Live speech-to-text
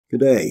Good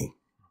day.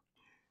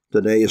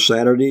 Today is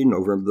Saturday,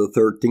 November the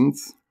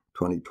 13th,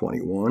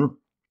 2021,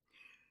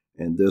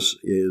 and this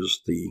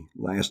is the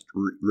last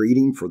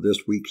reading for this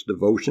week's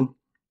devotion.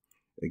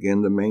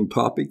 Again, the main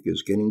topic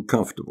is getting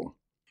comfortable.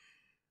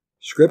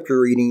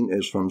 Scripture reading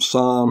is from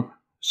Psalm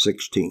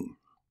 16.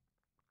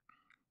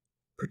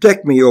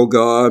 Protect me, O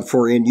God,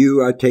 for in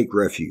you I take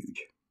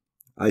refuge.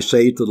 I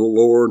say to the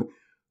Lord,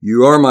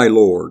 you are my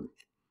Lord.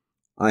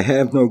 I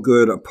have no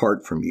good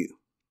apart from you.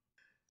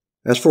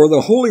 As for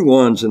the holy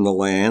ones in the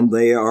land,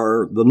 they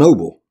are the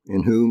noble,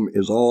 in whom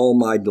is all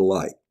my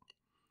delight.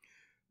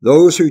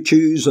 Those who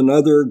choose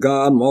another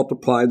god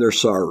multiply their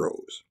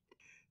sorrows.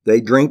 They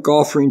drink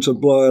offerings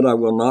of blood I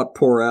will not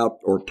pour out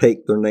or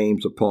take their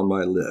names upon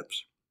my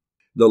lips.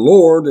 The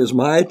Lord is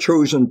my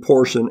chosen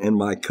portion and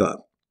my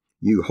cup.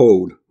 You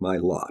hold my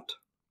lot.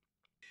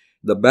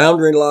 The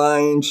boundary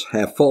lines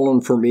have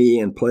fallen for me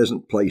in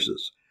pleasant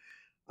places.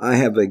 I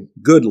have a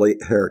goodly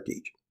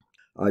heritage.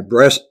 I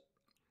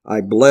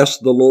bless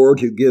the Lord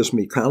who gives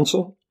me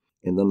counsel.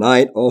 In the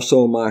night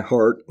also my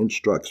heart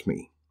instructs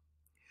me.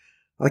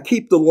 I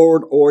keep the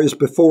Lord always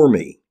before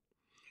me.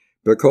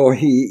 Because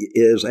he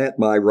is at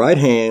my right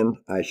hand,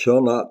 I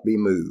shall not be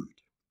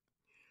moved.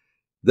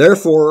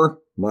 Therefore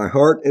my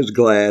heart is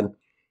glad,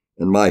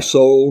 and my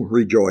soul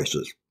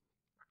rejoices.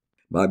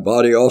 My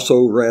body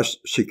also rests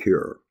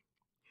secure.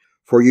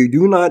 For you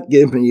do not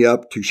give me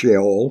up to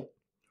Sheol,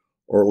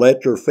 or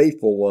let your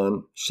faithful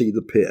one see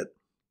the pit.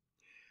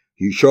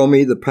 You show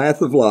me the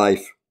path of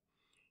life.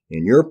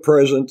 In your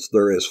presence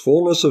there is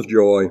fullness of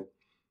joy.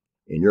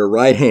 In your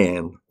right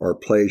hand are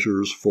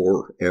pleasures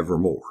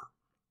forevermore.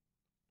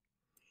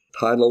 The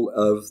title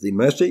of the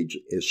message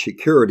is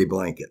Security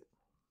Blanket.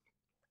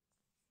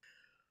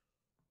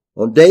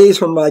 On days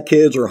when my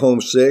kids are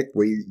homesick,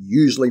 we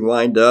usually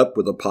wind up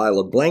with a pile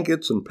of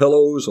blankets and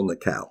pillows on the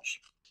couch.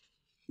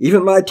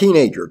 Even my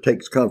teenager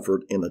takes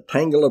comfort in a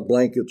tangle of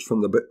blankets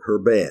from her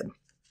bed.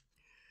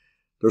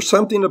 There's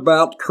something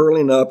about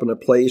curling up in a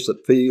place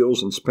that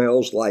feels and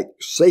smells like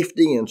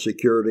safety and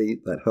security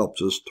that helps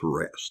us to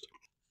rest.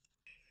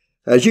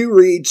 As you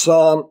read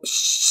Psalm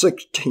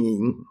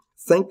 16,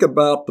 think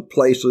about the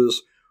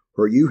places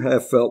where you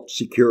have felt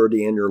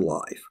security in your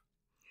life.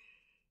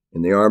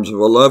 In the arms of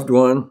a loved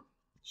one,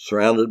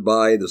 surrounded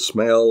by the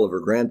smell of a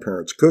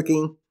grandparent's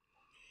cooking,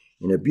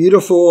 in a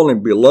beautiful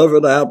and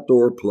beloved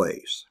outdoor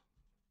place.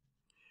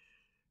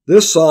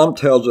 This psalm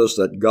tells us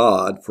that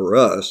God, for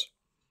us,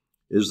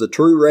 is the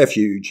true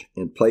refuge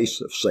and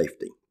place of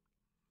safety.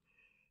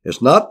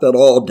 It's not that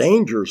all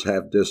dangers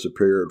have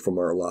disappeared from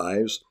our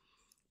lives,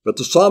 but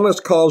the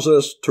psalmist calls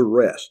us to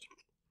rest,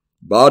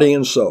 body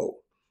and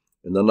soul,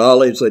 in the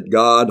knowledge that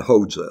God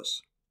holds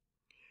us.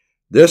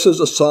 This is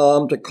a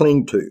psalm to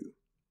cling to,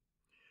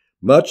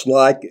 much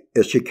like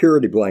a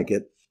security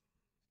blanket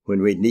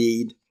when we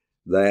need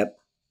that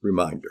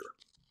reminder.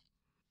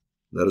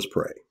 Let us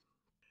pray.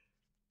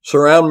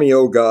 Surround me,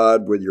 O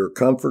God, with your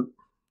comfort,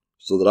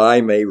 so that I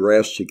may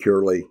rest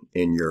securely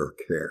in your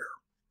care.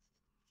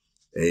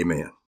 Amen.